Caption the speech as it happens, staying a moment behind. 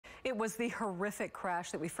It was the horrific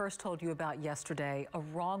crash that we first told you about yesterday. A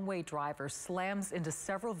wrong-way driver slams into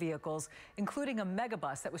several vehicles, including a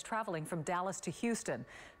Megabus that was traveling from Dallas to Houston.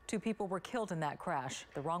 2 people were killed in that crash,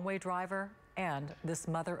 the wrong-way driver and this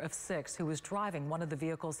mother of 6 who was driving one of the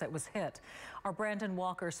vehicles that was hit. Our Brandon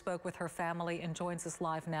Walker spoke with her family and joins us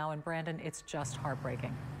live now. And Brandon, it's just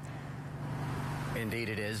heartbreaking. Indeed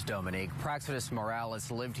it is, Dominique. Praxedis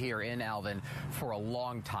Morales lived here in Alvin for a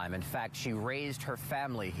long time. In fact, she raised her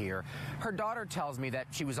family here. Her daughter tells me that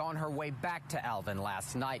she was on her way back to Alvin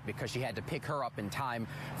last night because she had to pick her up in time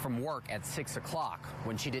from work at 6 o'clock.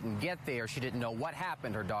 When she didn't get there, she didn't know what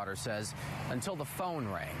happened, her daughter says, until the phone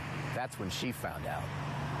rang. That's when she found out.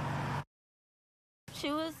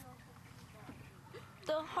 She was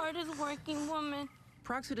the hardest working woman.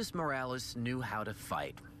 Praxedis Morales knew how to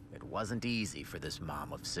fight. It wasn't easy for this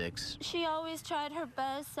mom of 6. She always tried her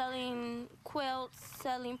best selling quilts,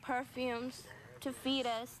 selling perfumes to feed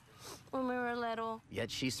us when we were little.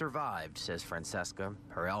 Yet she survived, says Francesca,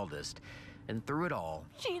 her eldest. And through it all,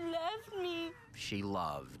 she left me. She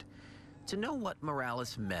loved. To know what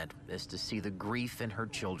Morales meant is to see the grief in her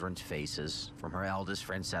children's faces, from her eldest,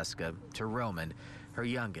 Francesca, to Roman, her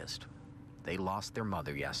youngest. They lost their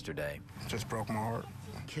mother yesterday. Just broke my heart.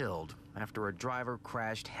 Killed after a driver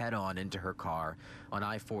crashed head-on into her car on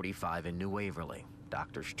I-45 in New Waverly.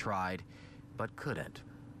 Doctors tried, but couldn't.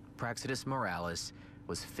 Praxedis Morales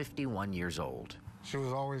was 51 years old. She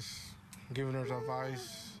was always giving us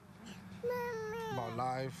advice about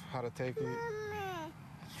life, how to take it,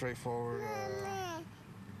 straightforward,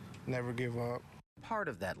 never give up. Part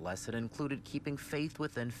of that lesson included keeping faith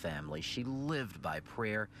within family. She lived by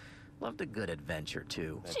prayer. Loved a good adventure,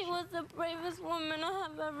 too. She was the bravest woman I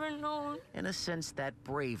have ever known. In a sense, that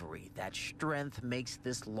bravery, that strength makes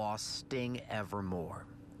this loss sting ever more.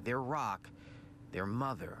 Their rock, their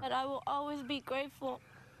mother. But I will always be grateful.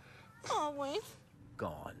 Always.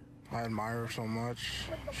 Gone. I admire her so much.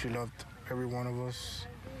 She loved every one of us.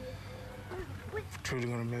 Truly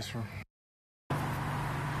gonna miss her.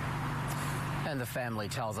 And the family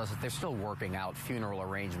tells us that they're still working out funeral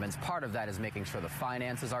arrangements. Part of that is making sure the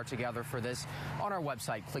finances are together for this. On our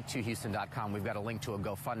website, click2houston.com, we've got a link to a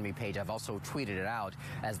GoFundMe page. I've also tweeted it out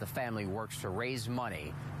as the family works to raise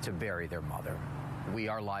money to bury their mother. We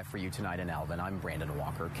are live for you tonight in Alvin. I'm Brandon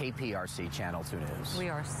Walker, KPRC Channel 2 News. We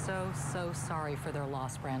are so sorry for their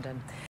loss, Brandon.